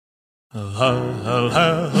I'll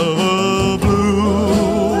have a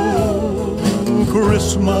blue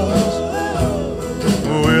Christmas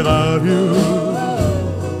without you.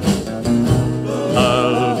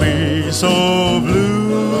 I'll be so blue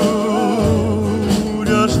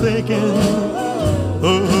just thinking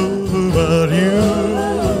about you.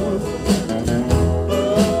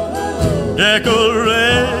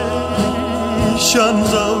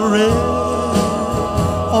 Decorations of red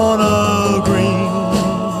on a green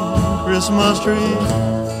Christmas tree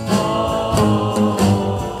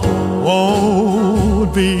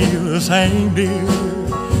won't be the same, dear,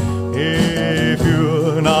 if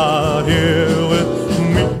you're not here with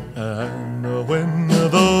me. And when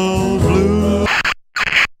those blue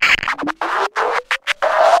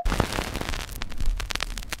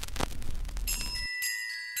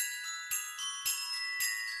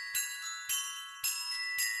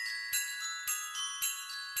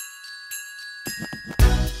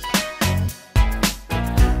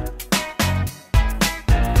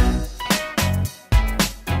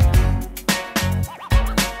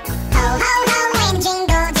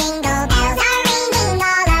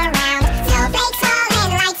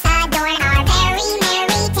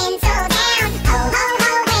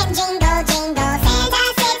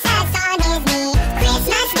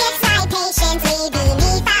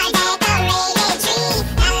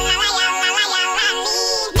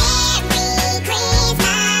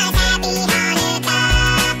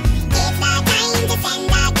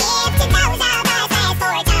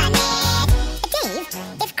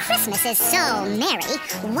Christmas is so merry,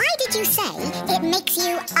 why did you say it makes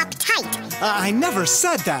you uptight? I never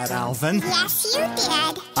said that, Alvin. Yes, you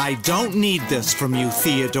did. I don't need this from you,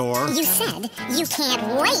 Theodore. You said you can't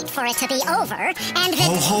wait for it to be over, and that...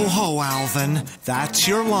 Ho, ho, ho, Alvin. That's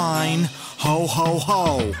your line. Ho, ho, ho.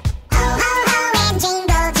 Ho, ho, ho, and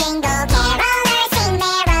jingle, jingle, carolers sing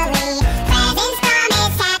merrily. Presents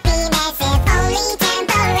promise happiness, if only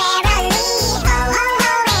temporarily. Ho, ho,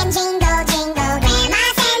 ho, and jingle, jingle, Grandma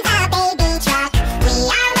sends a baby truck. We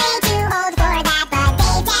are way too old for that, but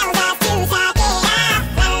they tell us to suck it up.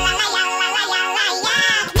 La la la la la la la la la.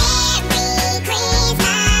 Merry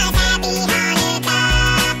Christmas, Happy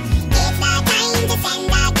Hanukkah. It's the time to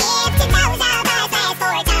send a gift to those of us less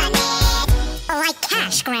fortunate. Like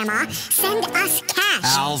cash, Grandma. Send us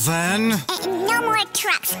cash. Alvin? No more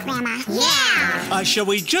trucks, Grandma. Yeah! Shall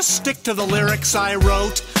we just stick to the lyrics I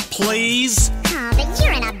wrote, please? Oh, but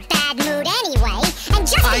you're in a bad mood anyway, and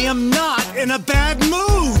just... I am not in a bad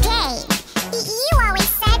mood! Dave, you always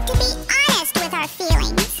said to be honest with our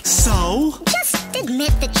feelings. So? Just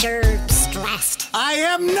admit that you're stressed. I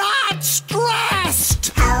am not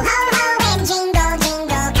stressed! Ho, ho, ho, and jingle, jingle,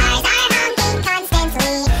 cars are honking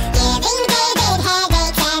constantly, giving David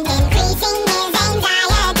headaches and increasing his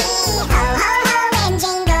anxiety. Ho, ho, ho, and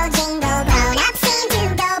jingle, jingle, grown-ups seem to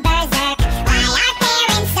go berserk. Why are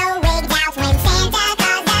parents so wigged out when Santa Claus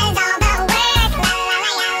does all the work? La la la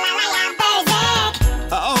la la la la, berserk.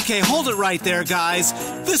 Okay, hold it right there, guys.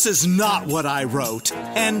 This is not what I wrote.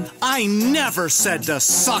 And I never said to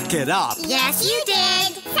suck it up. Yes, you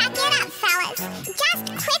did. Suck it up, fellas. Just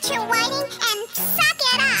quit your whining and suck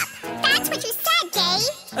it up. That's what you said,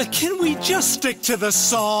 Dave. Can we just stick to the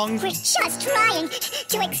song? We're just trying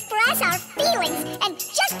to express our feelings, and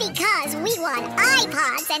just because we want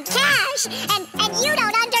iPods and cash, and you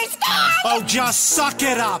don't understand. Oh, just suck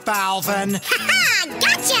it up, Alvin. Ha-ha!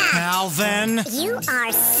 Gotcha! Alvin. You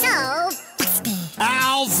are so busted.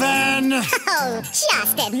 Alvin. Oh,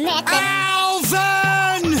 just admit that...